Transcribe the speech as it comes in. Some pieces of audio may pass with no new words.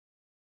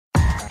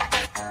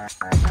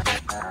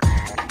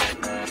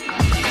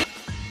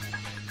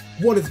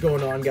What is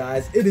going on,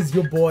 guys? It is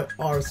your boy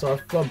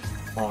RSR from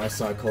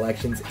RSR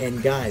Collections,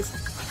 and guys,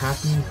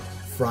 happy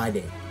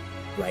Friday,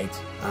 right?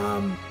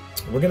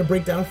 We're gonna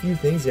break down a few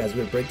things, guys.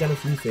 We're gonna break down a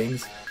few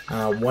things.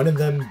 One of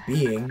them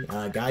being,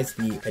 guys,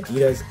 the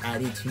Adidas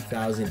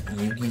ADI2000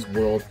 Yu-Gi'S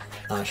World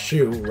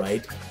shoe,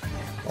 right?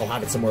 I'll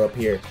have it somewhere up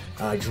here.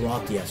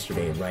 Dropped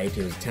yesterday, right?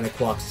 It was 10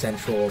 o'clock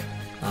Central.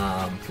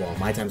 Well,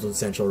 my time zone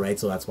Central, right?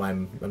 So that's why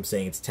I'm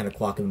saying it's 10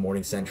 o'clock in the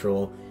morning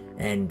Central.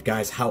 And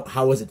guys,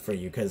 how was it for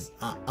you? Because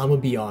I'm gonna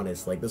be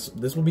honest, like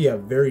this will be a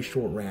very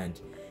short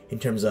rant in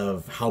terms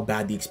of how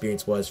bad the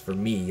experience was for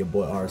me, your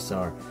boy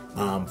RSR,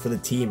 for the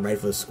team, right,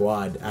 for the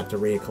squad after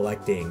Ray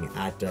collecting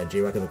at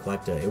J-Rock of the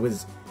Collector. It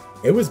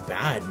was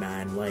bad,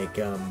 man. Like,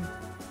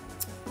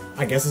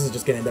 I guess this is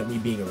just gonna end up me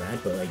being a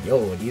rant, but like, yo,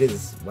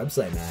 Adidas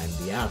website, man,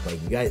 the app,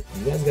 like, you guys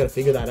gotta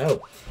figure that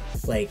out.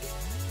 Like,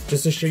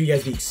 just to show you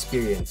guys the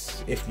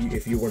experience,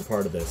 if you weren't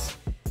part of this,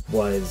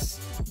 was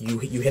you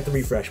hit the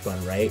refresh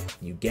button, right?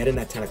 You get in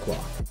at 10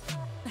 o'clock.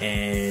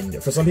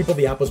 And for some people,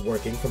 the app was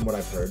working, from what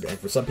I've heard, and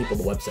for some people,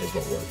 the websites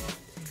won't work.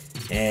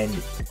 And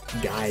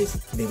guys,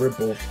 they were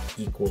both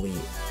equally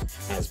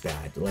as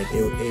bad. Like,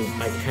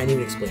 I can't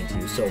even explain to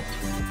you. So,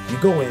 you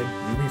go in,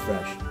 you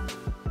refresh,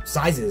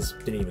 sizes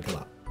didn't even come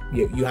up.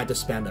 You had to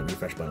spam that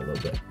refresh button a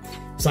little bit.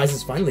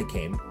 Sizes finally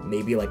came,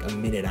 maybe like a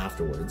minute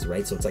afterwards,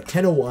 right? So it's like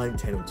 10:01,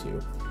 10:02.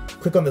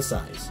 Click on the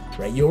size,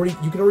 right? You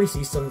can already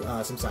see some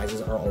sizes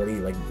are already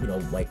like, you know,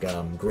 like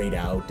grayed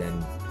out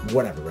and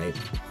whatever, right?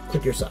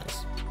 Click your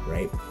size,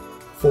 right?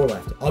 4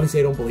 left.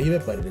 Obviously, I don't believe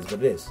it, but it is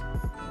what it is.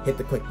 Hit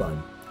the click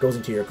button. Goes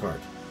into your cart.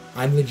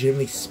 I'm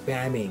legitimately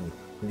spamming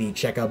the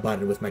checkout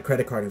button with my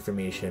credit card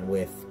information,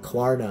 with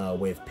Klarna,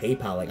 with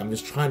PayPal. Like, I'm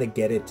just trying to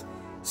get it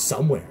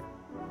somewhere.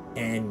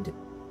 And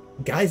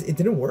guys, it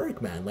didn't work,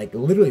 man. Like,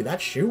 literally,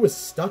 that shoe was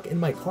stuck in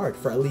my cart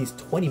for at least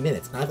 20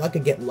 minutes. I thought I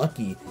could get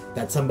lucky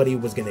that somebody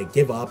was gonna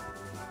give up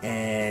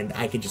and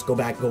I could just go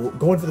back,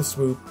 go in for the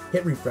swoop,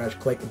 hit refresh,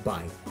 click,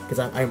 buy. Because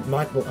I'm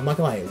not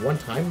gonna lie, one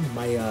time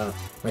my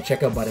my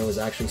checkout button was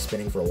actually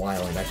spinning for a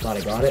while and I thought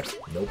I got it.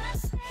 Nope.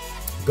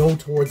 Go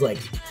towards like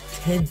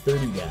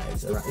 10:30,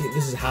 guys.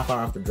 This is a half hour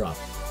after drop.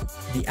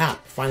 The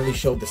app finally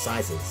showed the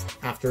sizes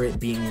after it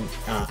being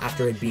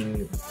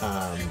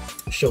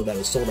showed that it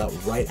was sold out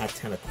right at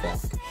 10 o'clock.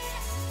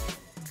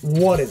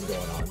 What is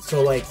going on?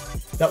 So like,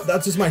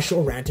 that's just my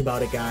short rant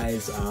about it,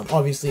 guys.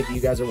 Obviously, if you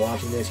guys are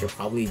watching this, you're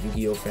probably a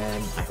Yu-Gi-Oh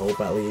fan. I hope,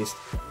 at least.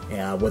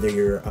 Whether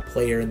you're a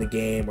player in the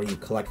game or you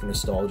collect for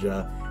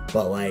nostalgia.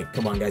 But like,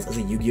 come on, guys. As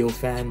a Yu-Gi-Oh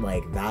fan,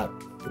 like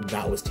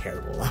that was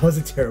terrible. That was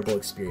a terrible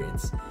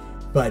experience.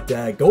 But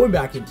going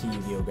back into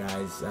Yu-Gi-Oh,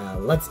 guys,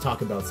 let's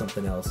talk about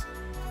something else.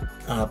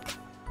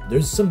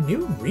 There's some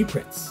new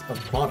reprints of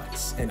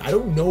products, and I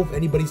don't know if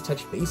anybody's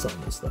touched base on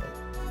this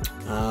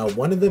though.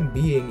 One of them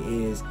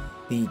being is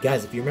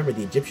guys, if you remember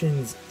the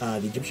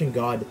Egyptian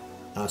god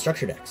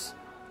structure decks.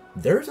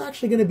 There's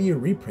actually going to be a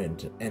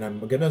reprint, and I'm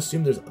going to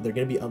assume they're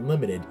going to be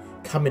unlimited,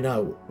 coming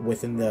out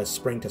within the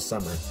spring to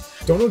summer.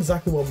 Don't know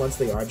exactly what months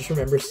they are. I just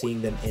remember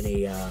seeing them in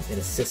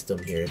a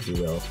system here, if you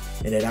will,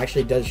 and it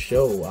actually does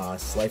show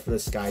Slife of the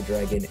Sky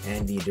Dragon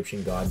and the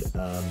Egyptian God.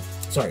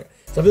 Slife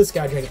of the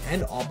Sky Dragon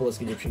and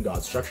Obelisk Egyptian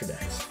God structure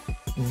decks.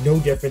 No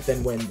different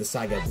than when the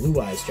Saga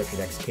Blue Eyes structure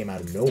decks came out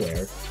of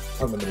nowhere,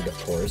 unlimited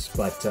of course.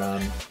 But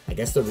I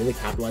guess they're really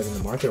capitalizing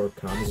the market, or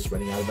Konami's just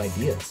running out of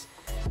ideas.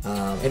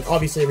 And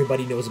obviously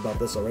everybody knows about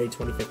this already,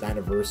 25th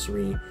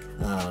anniversary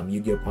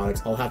Yu-Gi-Oh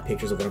products. I'll have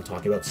pictures of what I'm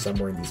talking about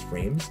somewhere in these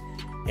frames.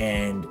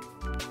 And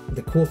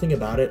the cool thing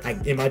about it,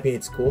 in my opinion,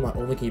 it's cool. Not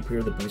only can you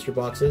pre-order the booster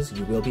boxes,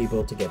 you will be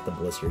able to get the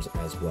blisters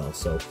as well.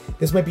 So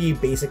this might be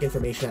basic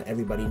information that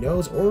everybody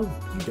knows, or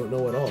you don't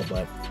know at all.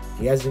 But if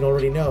you guys didn't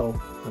already know,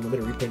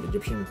 unlimited reprint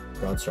Egyptian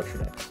God structure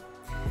decks.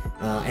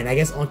 And I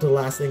guess on to the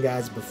last thing,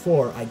 guys,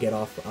 before I get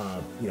off,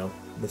 you know,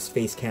 this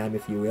face cam,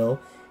 if you will,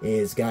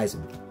 is, guys,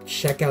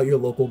 check out your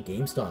local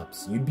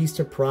GameStops. You'd be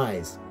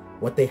surprised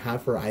what they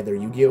have for either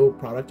Yu-Gi-Oh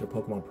product or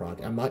Pokemon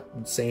product. I'm not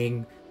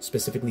saying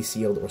specifically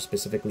sealed or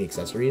specifically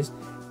accessories,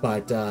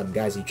 but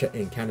guys,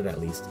 in Canada at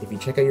least, if you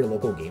check out your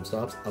local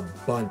GameStops, a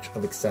bunch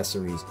of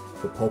accessories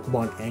for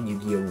Pokemon and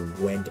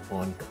Yu-Gi-Oh went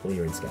on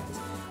clearance, guys.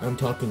 I'm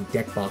talking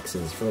deck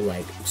boxes for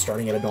like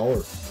starting at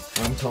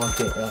 $1. I'm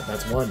talking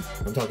that's one.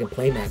 I'm talking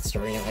Playmats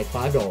starting at like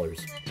 $5,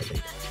 I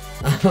think.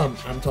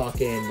 I'm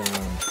talking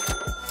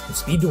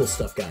Speed Duel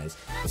stuff, guys.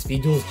 The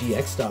Speed Duel's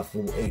GX stuff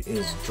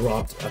is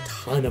dropped a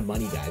ton of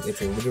money, guys.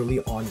 It's literally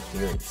on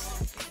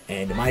clearance.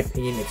 And in my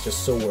opinion, it's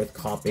just so worth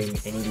copying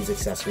any of these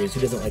accessories. Who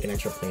doesn't like an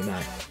extra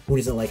playmat? Who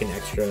doesn't like an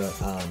extra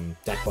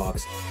deck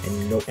box?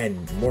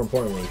 And more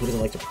importantly, who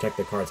doesn't like to protect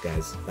their cards,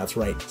 guys? That's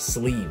right,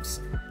 sleeves.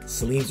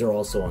 Sleeves are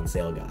also on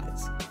sale,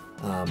 guys.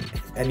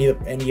 Any of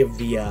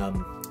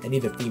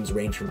the themes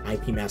range from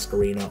IP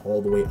Masquerena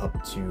all the way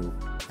up to,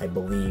 I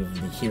believe,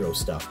 the hero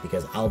stuff,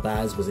 because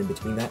Albaz was in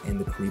between that and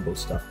the Karibo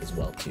stuff as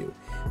well too.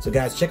 So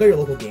guys, check out your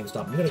local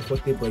GameStop. I'm going to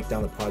quickly break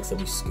down the products that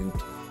we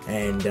scooped,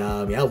 and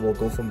yeah, we'll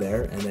go from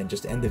there. And then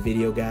just to end the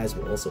video, guys,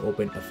 we'll also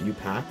open a few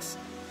packs.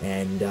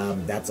 And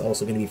that's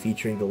also going to be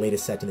featuring the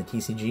latest set in the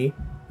TCG,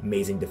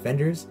 Amazing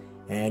Defenders.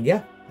 And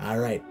yeah,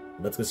 alright,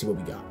 let's go see what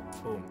we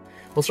got. Boom.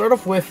 We'll start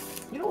off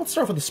with, let's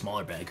start off with a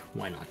smaller bag.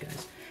 Why not,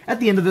 guys? At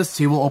the end of this,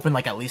 too, we'll open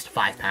like at least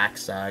 5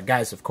 packs.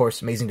 Guys, of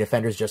course, Amazing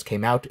Defenders just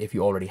came out. If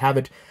you already have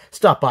it,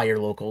 stop by your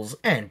locals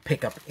and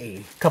pick up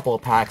a couple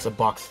of packs, a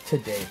box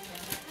today.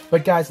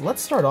 But guys,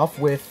 let's start off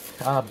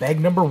with bag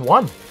number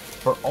 1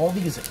 for all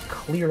these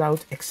clear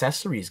out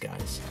accessories,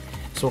 guys.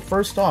 So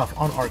first off,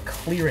 on our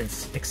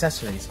clearance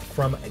accessories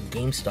from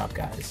GameStop,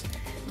 guys,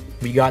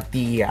 we got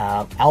the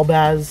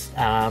Albaz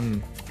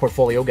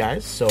portfolio,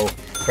 guys. So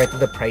right there,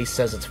 the price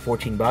says it's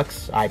 14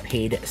 bucks. I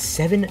paid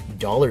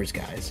 $7,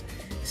 guys.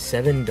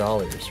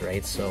 $7,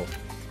 right? So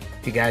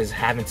if you guys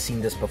haven't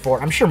seen this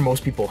before, I'm sure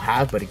most people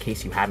have, but in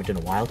case you haven't in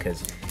a while,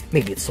 because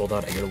maybe it's sold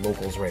out at your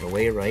locals right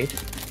away, right?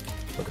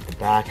 Look at the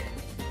back.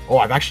 Oh,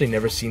 I've actually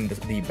never seen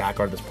the back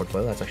art of this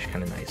portfolio. That's actually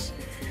kind of nice.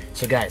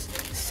 So guys,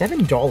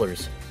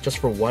 $7 just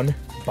for one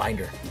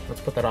binder. Let's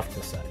put that off to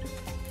the side,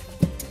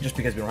 just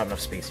because we don't have enough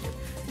space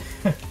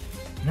here.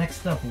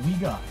 Next up, we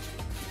got,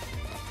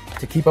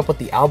 to keep up with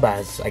the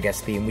Albaz, I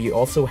guess, theme, we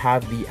also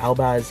have the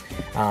Albaz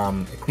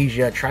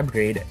Ecclesia Tribe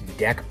Grade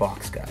deck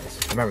box, guys.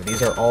 Remember,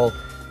 these are all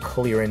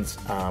clearance,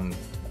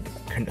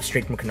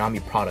 straight from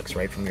Konami products,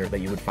 right, from that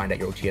you would find at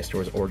your OTS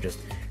stores or just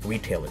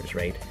retailers,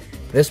 right?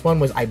 This one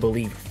was, I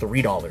believe,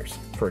 $3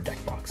 for a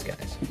deck box,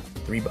 guys.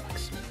 $3.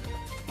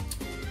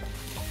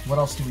 What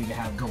else do we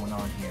have going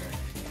on here?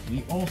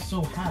 We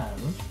also have,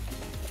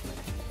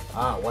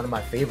 one of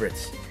my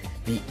favorites,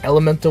 the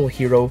Elemental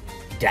Hero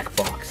deck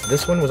box.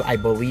 This one was, I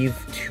believe,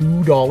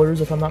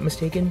 $2 if I'm not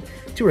mistaken,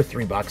 $2 or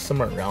 $3,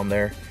 somewhere around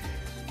there.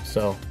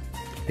 So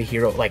the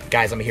hero, like,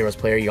 guys, I'm a Heroes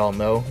player, you all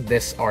know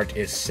this art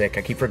is sick.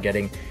 I keep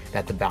forgetting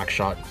that the back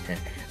shot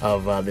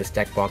of this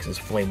deck box is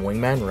Flame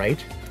Wingman,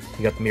 right?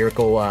 You got the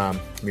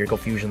Miracle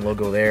Fusion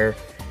logo there,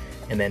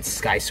 and then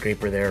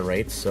Skyscraper there,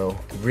 right? So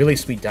really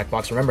sweet deck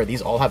box. Remember,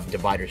 these all have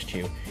dividers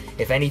too.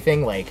 If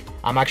anything, like,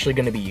 I'm actually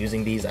going to be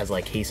using these as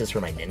like cases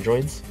for my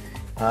Nindroids.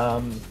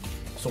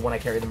 So when I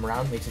carry them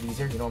around, makes it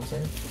easier, you know what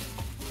I'm saying?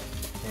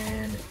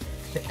 And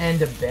to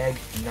end of bag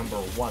number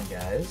 1,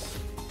 guys,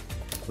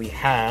 we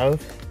have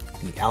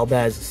the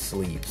Albaz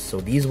sleeves. So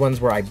these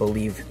ones were, I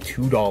believe,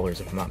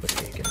 $2 if I'm not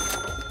mistaken.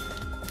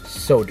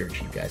 So dirt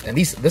cheap, guys. And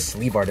this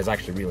sleeve art is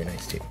actually really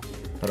nice too.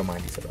 I don't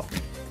mind these at all.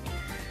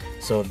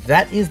 So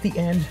that is the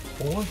end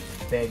for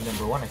bag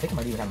number 1. I think I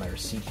might even have my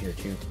receipt here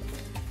too.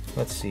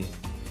 Let's see.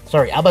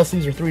 Sorry, Albaz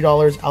sleeves are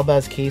 $3,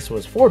 Albaz case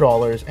was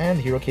 $4, and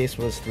the Hero case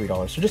was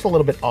 $3. So just a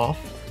little bit off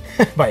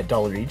by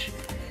 $1 each.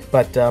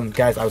 But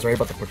guys, I was right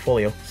about the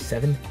portfolio.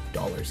 $7,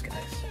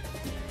 guys.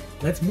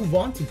 Let's move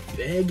on to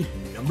bag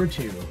number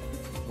 2.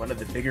 One of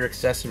the bigger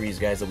accessories,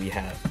 guys, that we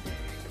have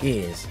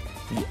is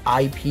the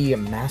IP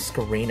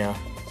Masquerena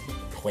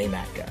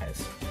playmat,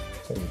 guys.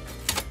 Holy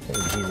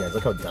geez, guys,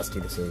 look how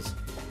dusty this is.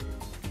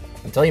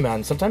 I'm telling you,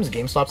 man, sometimes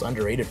GameStop's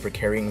underrated for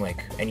carrying,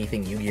 like,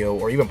 anything Yu-Gi-Oh!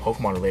 Or even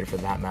Pokemon related for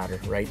that matter,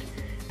 right?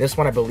 This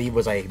one, I believe,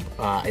 was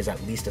is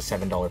at least a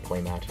 $7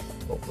 playmat.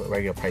 Well,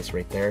 regular price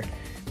right there.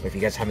 But if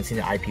you guys haven't seen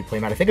the IP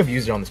playmat, I think I've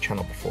used it on this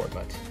channel before,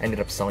 but I ended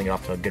up selling it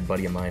off to a good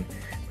buddy of mine.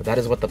 But that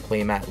is what the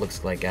playmat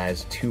looks like,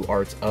 guys. 2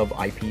 arts of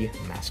IP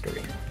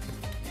Masquerena.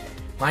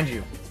 Mind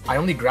you, I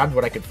only grabbed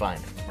what I could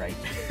find, right?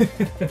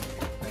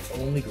 I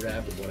only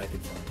grabbed what I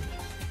could find.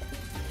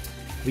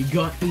 We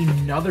got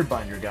another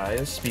binder,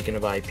 guys. Speaking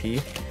of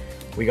IP,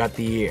 we got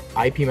the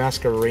IP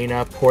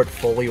Masquerena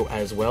portfolio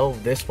as well.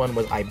 This one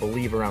was, I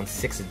believe, around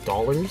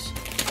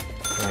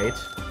 $6, right?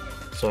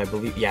 So I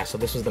believe, yeah, so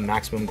this was the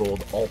Maximum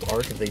Gold alt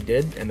art that they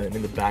did, and then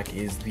in the back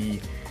is the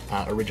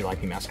original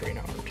IP Masquerena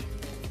art.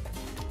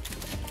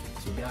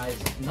 So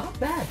guys, not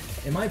bad.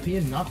 In my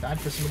opinion, not bad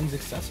for some of these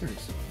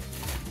accessories.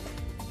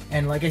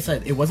 And like I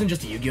said, it wasn't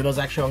just Yu-Gi-Oh! That was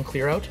actually on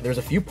clear out. There's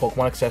a few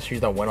Pokemon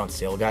accessories that went on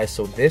sale, guys.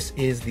 So this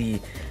is the,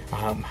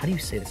 how do you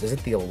say this? Is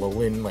it the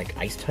Alolan, like,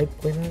 ice type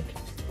playmat?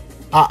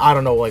 I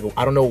don't know,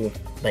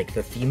 like,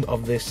 the theme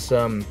of this,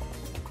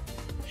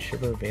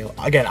 Shiver Veil.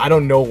 Again, I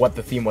don't know what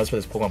the theme was for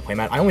this Pokemon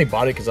playmat. I only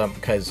bought it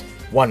because,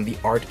 one, the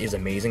art is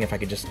amazing. If I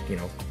could just,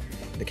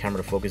 the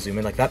camera to focus, zoom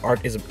in. Like, that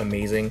art is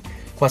amazing.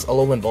 Plus,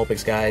 Alolan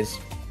Vulpix, guys,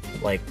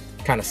 like,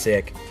 kind of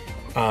sick.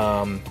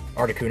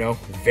 Articuno,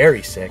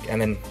 very sick,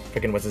 and then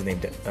freaking what's his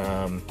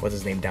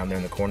name down there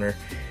in the corner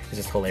is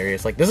just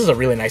hilarious. Like, this is a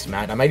really nice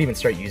mat. I might even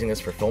start using this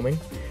for filming,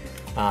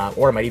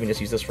 or I might even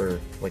just use this for,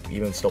 like,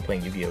 even still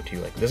playing Yu-Gi-Oh! Too.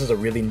 Like, this is a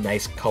really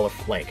nice color,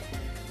 like,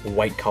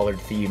 white colored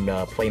theme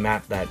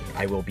playmat that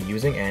I will be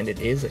using, and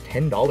it is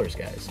 $10,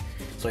 guys.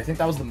 So I think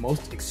that was the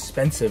most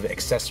expensive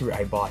accessory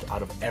I bought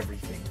out of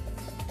everything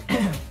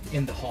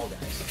in the haul,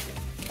 guys.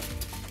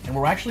 And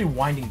we're actually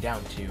winding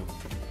down too.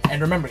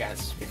 And remember,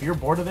 guys, if you're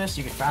bored of this,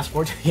 you can fast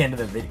forward to the end of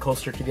the video,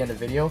 closer to the end of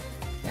the video,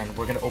 and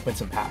we're gonna open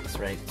some packs,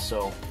 right?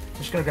 So I'm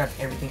just gonna grab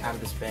everything out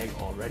of this bag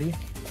already.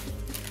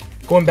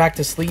 Going back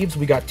to sleeves,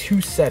 we got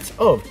 2 sets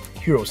of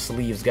Hero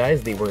sleeves,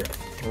 guys. They were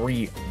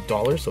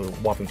 $3, so a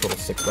whopping total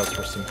 $6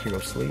 for some Hero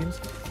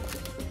sleeves.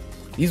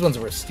 These ones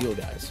were a steal,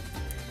 guys.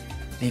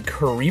 The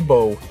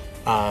Karibo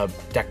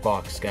deck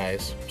box,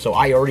 guys. So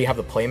I already have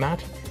the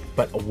playmat,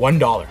 but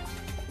 $1.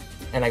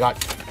 And I got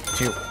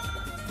 2.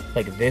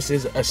 Like, this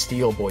is a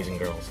steal, boys and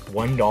girls.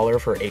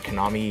 $1 for a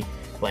Konami,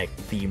 like,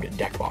 themed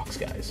deck box,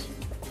 guys.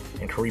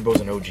 And Karibo's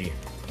an OG,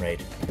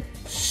 right?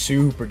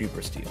 Super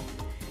duper steal.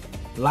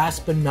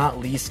 Last but not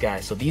least,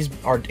 guys, so these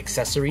are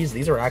accessories.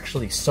 These are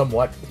actually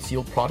somewhat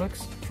sealed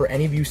products. For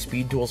any of you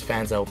Speed Duels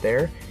fans out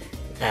there,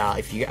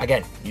 if you,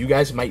 again, you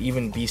guys might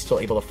even be still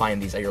able to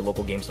find these at your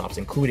local GameStops,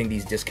 including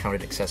these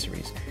discounted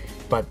accessories.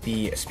 But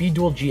the Speed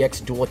Duel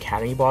GX Duel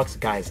Academy box,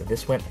 guys,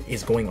 this one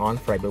is going on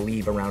for, I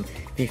believe, around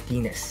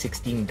 $15 to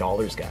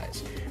 $16,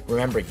 guys.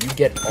 Remember, you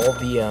get all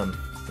the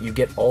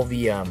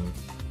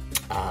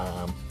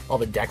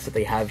decks that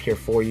they have here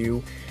for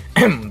you.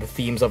 The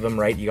themes of them,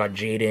 right? You got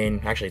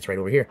Jaden. Actually, it's right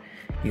over here.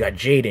 You got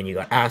Jaden, you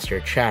got Aster,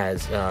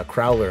 Chaz,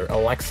 Crowler,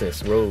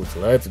 Alexis, Rhodes.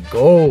 Let's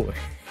go!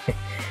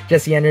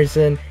 Jesse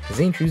Anderson,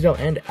 Zane Truesdale,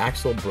 and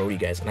Axel Brody,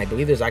 guys. And I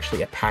believe there's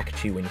actually a pack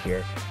 2 in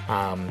here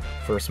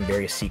for some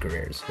various secret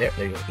rares. There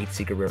you go, 8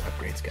 secret rare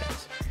upgrades,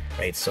 guys.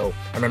 Right, so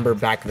I remember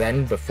back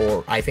then,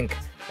 before, I think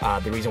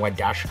the reason why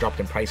Dash dropped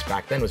in price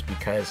back then was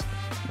because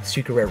the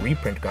secret rare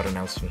reprint got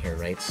announced in here,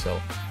 right?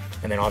 So,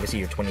 and then obviously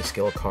your 20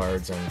 skill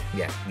cards, and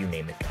yeah, you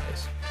name it,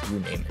 guys. You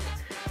name it.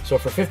 So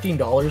for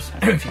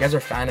 $15, if you guys are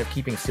a fan of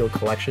keeping sealed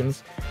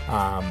collections,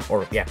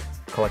 or yeah,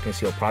 collecting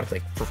sealed products,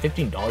 like for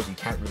 $15 you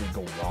can't really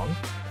go wrong.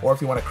 Or if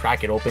you want to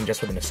crack it open just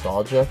for the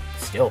nostalgia,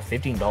 still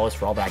 $15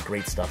 for all that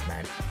great stuff,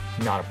 man.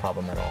 Not a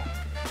problem at all.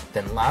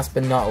 Then last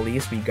but not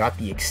least, we got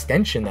the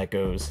extension that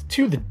goes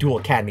to the Duel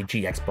Academy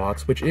GX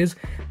box, which is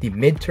the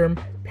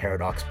midterm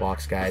Paradox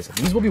box, guys.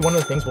 These will be one of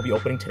the things we'll be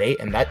opening today,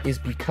 and that is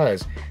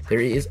because there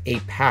is a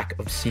pack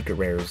of secret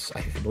rares.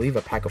 I believe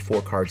a pack of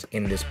 4 cards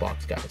in this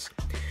box, guys.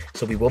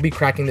 So we will be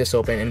cracking this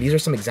open, and these are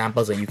some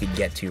examples that you could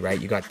get to, right?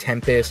 You got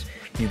Tempest,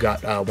 you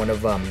got one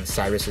of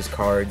Cyrus's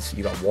cards,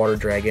 you got Water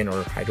Dragon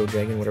or Hydro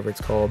Dragon, whatever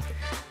it's called,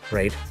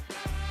 right?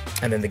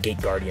 And then the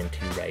Gate Guardian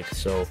too, right?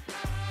 So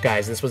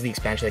guys, this was the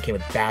expansion that came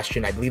with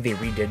Bastion. I believe they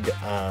redid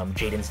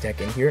Jaden's deck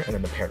in here, and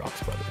then the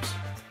Paradox Brothers.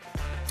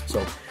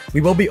 So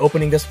we will be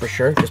opening this for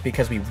sure, just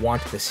because we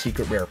want the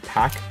secret rare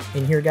pack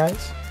in here,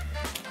 guys.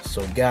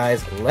 So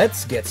guys,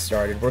 let's get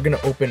started. We're going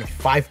to open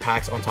 5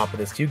 packs on top of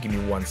this too. Give me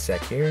 1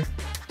 sec here.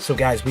 So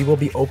guys, we will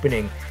be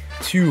opening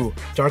 2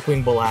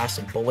 Darkwing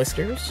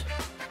Ballisters,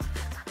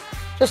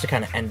 just to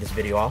kind of end this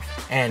video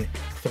off, and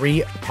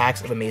 3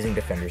 packs of Amazing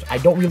Defenders. I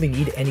don't really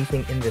need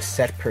anything in this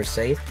set per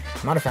se.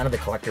 I'm not a fan of the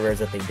collector rares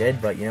that they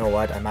did, but you know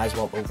what? I might as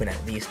well open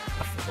at least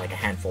like a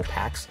handful of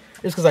packs,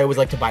 just because I always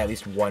like to buy at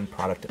least 1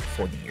 product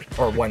for the year,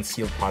 or 1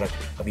 sealed product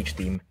of each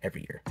theme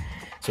every year.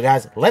 So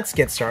guys, let's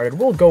get started.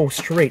 We'll go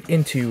straight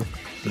into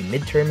the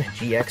midterm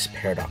GX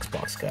Paradox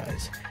box,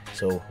 guys.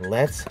 So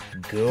let's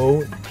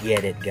go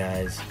get it,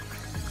 guys.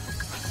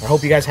 I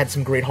hope you guys had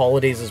some great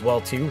holidays as well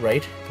too,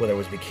 right? Whether it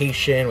was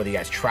vacation, whether you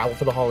guys traveled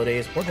for the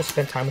holidays, or just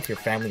spent time with your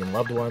family and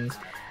loved ones.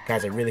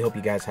 Guys, I really hope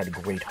you guys had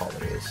great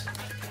holidays.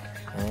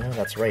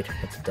 That's right,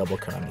 it's a double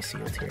Konami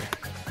sealed here.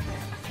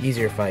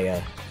 Easier if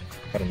I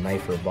got a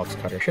knife or a box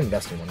cutter. I should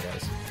invest in one,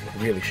 guys.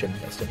 I really should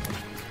invest in one.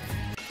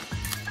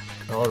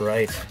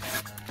 Alright.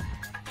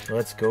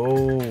 Let's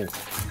go.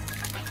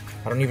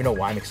 I don't even know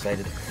why I'm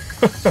excited.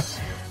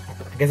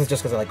 I guess it's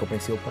just because I like opening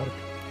sealed product.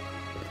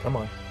 Come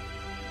on.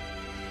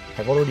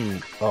 I've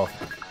already... Oh,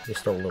 there's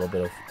still a little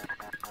bit of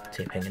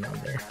tape hanging on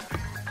there.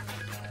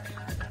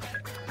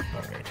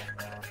 Alright.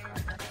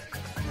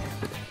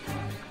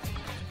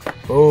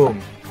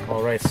 Boom!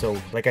 Alright, so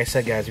like I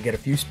said, guys, we get a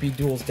few Speed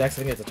Duels decks.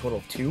 I think it's a total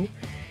of 2.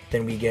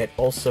 Then we get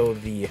also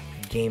the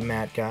game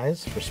mat,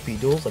 guys, for Speed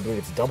Duels. I believe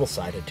it's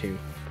double-sided too.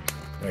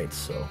 Right,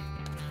 so...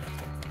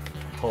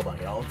 Hold on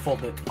here, I'll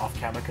fold it off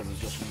camera because there's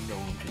just no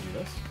room to do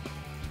this.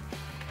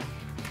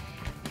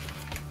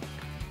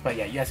 But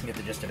yeah, you guys can get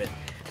the gist of it.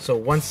 So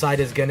one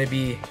side is going to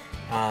be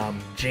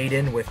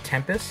Jaden with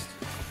Tempest.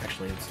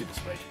 Actually, let's do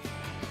this right.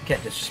 You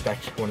can't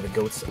disrespect one of the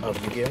goats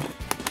of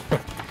Yu-Gi-Oh!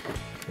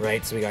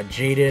 Right, so we got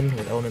Jaden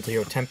with Elemental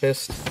Hero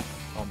Tempest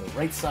on the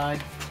right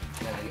side.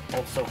 And then we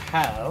also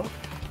have...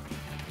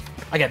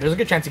 Again, there's a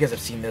good chance you guys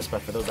have seen this,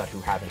 but for those who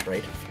haven't,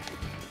 right?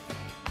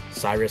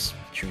 Cyrus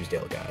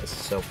Truesdale, guys.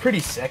 So pretty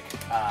sick.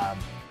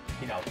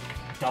 You know,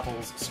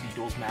 doubles Speed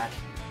Duels match.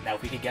 Now,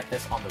 if we could get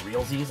this on the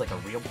realsies, like a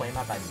real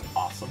playmat, that'd be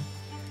awesome.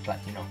 But,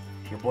 you know,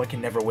 your boy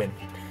can never win.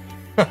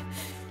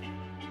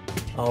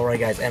 Alright,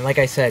 guys, and like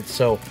I said,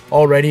 so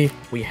already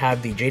we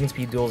have the Jaden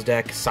Speed Duels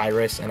deck,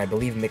 Cyrus, and I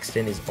believe mixed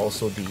in is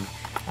also the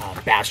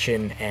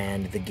Bastion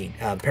and the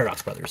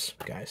Paradox Brothers,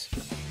 guys.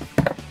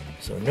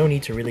 So no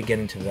need to really get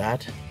into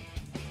that.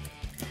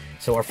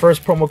 So our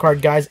first promo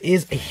card, guys,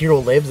 is a Hero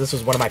Lives. This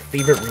was one of my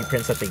favorite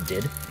reprints that they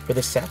did for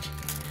this set.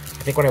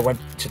 I think when I went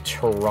to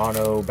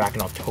Toronto back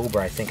in October,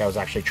 I think I was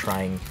actually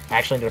trying... I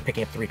actually ended up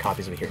picking up 3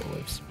 copies of Hero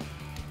Lives.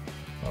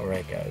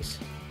 Alright, guys.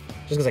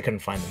 Just because I couldn't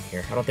find them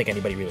here. I don't think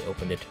anybody really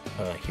opened it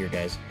here,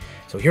 guys.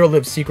 So Hero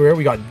Lives Secret Rare,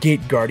 we got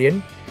Gate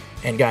Guardian.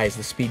 And guys,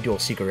 the Speed Duel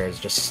Secret Rares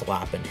just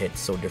slap and hit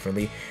so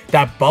differently.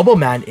 That Bubble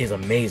Man is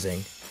amazing.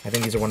 I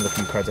think these are one of the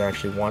few cards I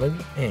actually wanted.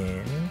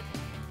 And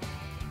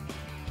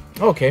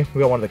Okay, we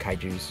got one of the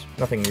kaijus.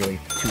 Nothing really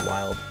too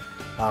wild.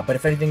 But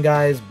if anything,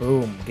 guys,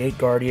 boom, Gate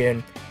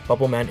Guardian,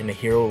 Bubble Man, and a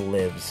hero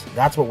lives.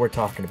 That's what we're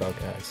talking about,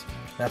 guys.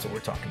 That's what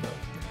we're talking about.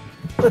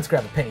 Let's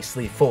grab a penny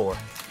sleeve for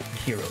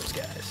heroes,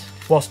 guys.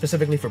 Well,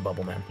 specifically for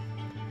Bubble Man.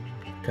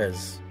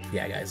 Because,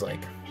 yeah, guys,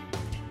 like,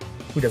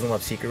 who doesn't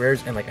love secret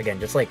rares? And, like,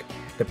 again, just, like,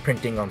 the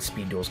printing on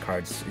Speed Duels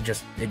cards,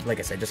 like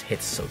I said, just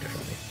hits so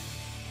differently.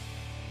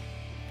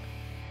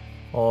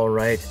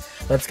 Alright,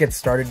 let's get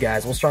started,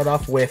 guys. We'll start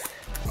off with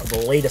the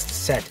latest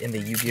set in the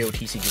Yu-Gi-Oh!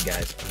 TCG,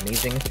 guys.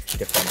 Amazing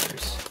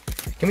Defenders.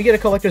 Can we get a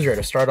collector's rare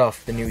to start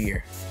off the new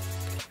year?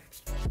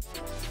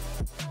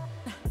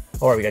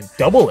 Alright, we got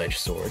Double-Edged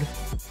Sword.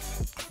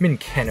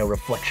 Minkeno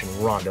Reflection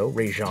Rondo.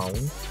 Rajon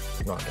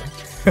Rondo.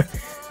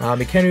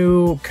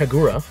 Mikenu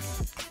Kagura.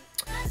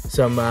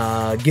 Some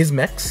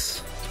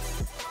Gizmex.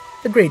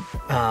 The Great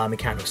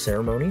Mikano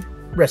Ceremony.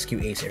 Rescue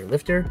Ace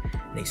Airlifter,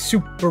 and a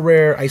super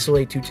rare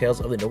Isolate Two Tails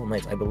of the Noble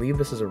Knights. I believe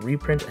this is a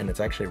reprint, and it's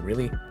actually a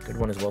really good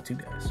one as well too,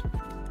 guys.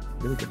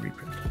 Really good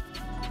reprint.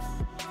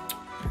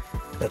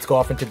 Let's go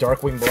off into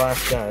Darkwing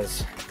Blast,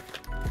 guys.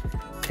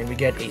 Can we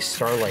get a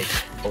Starlight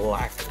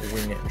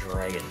Blackwing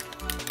Dragon?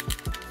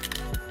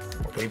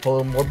 Or can we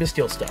pull more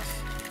Bestial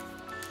stuff?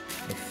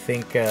 I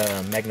think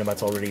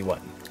Magnabot's already, what?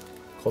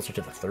 Closer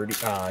to the 30,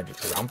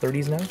 around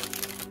 30s now?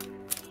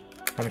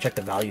 I haven't checked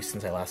the value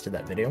since I last did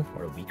that video,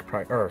 or a week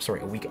prior, or sorry,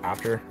 a week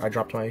after I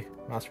dropped my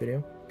last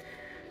video.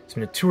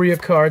 Some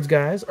Naturia cards,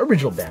 guys.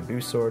 Original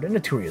Bamboo Sword, and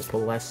Naturia's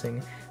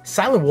Blessing.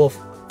 Silent Wolf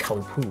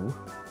Kalupu.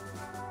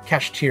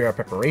 Kashtira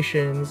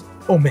Preparations.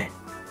 Omen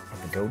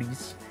of the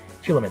Goaties.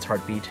 Chilamit's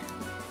Heartbeat.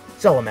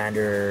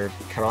 Salamander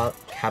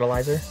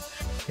Catalyzer.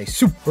 A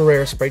super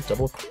rare Sprite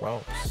Double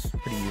Cross.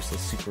 Pretty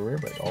useless super rare,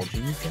 but all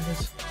G's,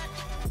 guys.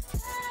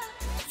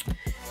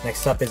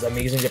 Next up is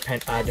Amazing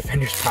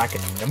Defenders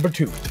Packet number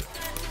 2.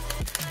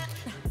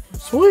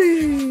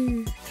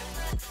 Sweet!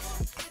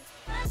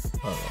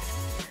 Alright.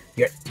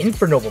 We got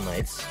Infernoble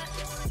Knights.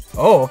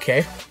 Oh,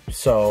 okay.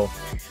 So,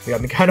 we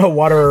got Mikano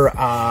Water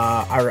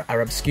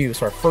Arabskew.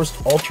 So our first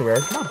Ultra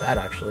Rare. Not bad,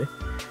 actually.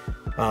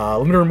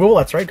 Limited Removal,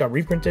 that's right. Got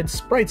reprinted.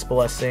 Sprite's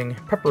Blessing.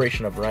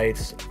 Preparation of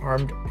Rites.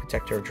 Armed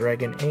Protector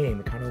Dragon.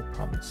 And Mikano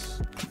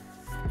Promise.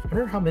 I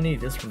wonder how many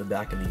it is from the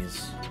back of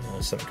these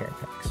 7-card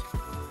packs.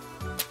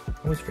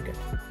 Always forget.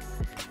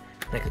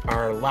 Next,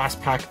 our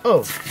last pack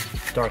of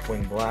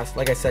Darkwing Blast.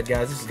 Like I said,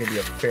 guys, this is going to be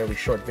a fairly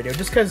short video,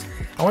 just because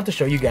I want to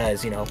show you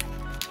guys, you know,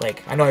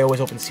 like, I know I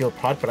always open sealed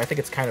product, but I think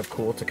it's kind of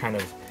cool to kind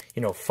of,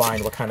 you know,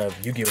 find what kind of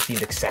Yu-Gi-Oh!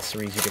 Themed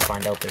accessories you can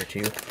find out there,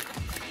 too.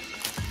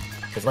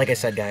 Because, like I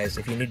said, guys,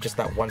 if you need just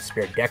that one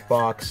spare deck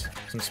box,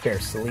 some spare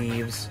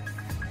sleeves,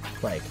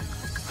 like,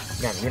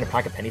 yeah, even a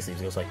pack of penny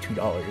sleeves goes like $2.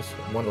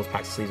 One of those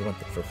packs of sleeves went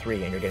for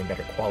 $3, and you're getting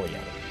better quality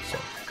out of it, so.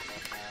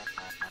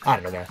 I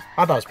don't know, guys.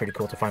 I thought it was pretty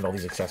cool to find all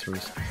these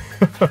accessories.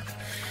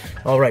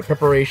 Alright,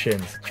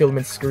 preparations.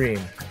 Chillman Scream.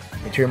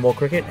 Material Mole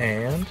Cricket,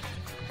 and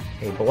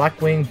a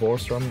Blackwing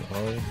Borstorm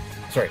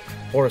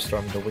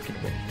the Wicked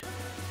Wind.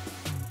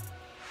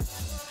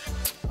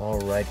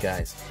 Alright,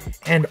 guys.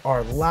 And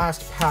our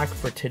last pack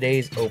for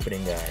today's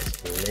opening,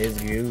 guys.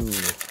 Let's go.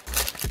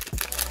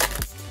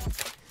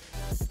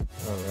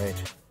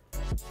 Alright.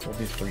 We'll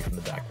do 3 from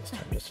the back this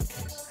time, just in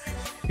case.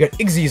 We got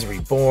YUGI'S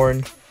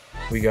Reborn.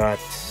 We got...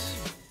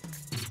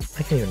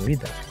 I can't even read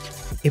that.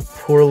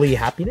 Poorly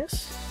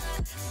Happiness?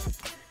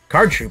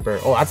 Card Trooper.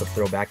 Oh, that's a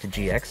throwback to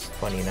GX.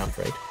 Funny enough,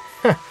 right?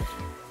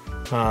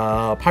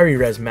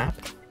 Pyre-Res Map.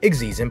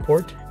 YUGI'S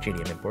Import.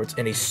 JDM Imports.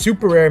 And a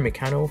super rare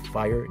Mikano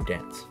Fire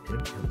Dance.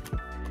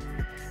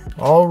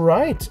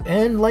 Alright.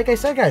 And like I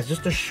said, guys,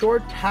 just a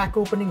short pack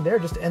opening there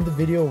just to end the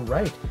video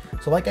right.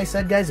 So like I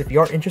said, guys, if you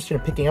are interested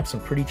in picking up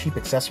some pretty cheap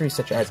accessories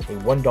such as a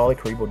 $1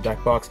 Karibo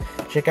deck box,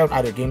 check out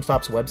either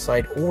GameStop's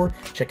website or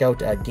check out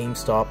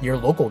GameStop, your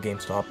local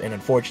GameStop. And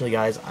unfortunately,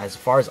 guys, as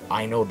far as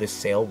I know, this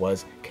sale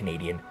was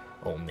Canadian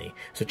only.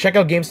 So check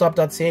out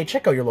GameStop.ca,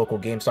 check out your local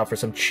GameStop for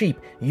some cheap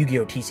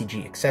Yu-Gi-Oh!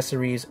 TCG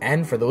accessories.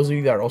 And for those of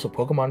you that are also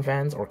Pokemon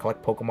fans or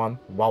collect Pokemon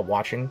while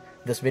watching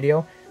this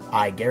video,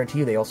 I guarantee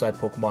you they also had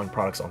Pokemon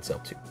products on sale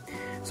too.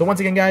 So once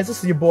again, guys, this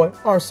is your boy,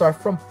 RSR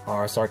from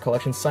RSR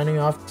Collection signing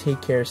off.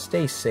 Take care,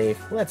 stay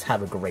safe. Let's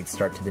have a great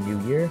start to the new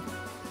year.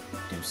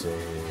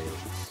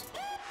 Deuces.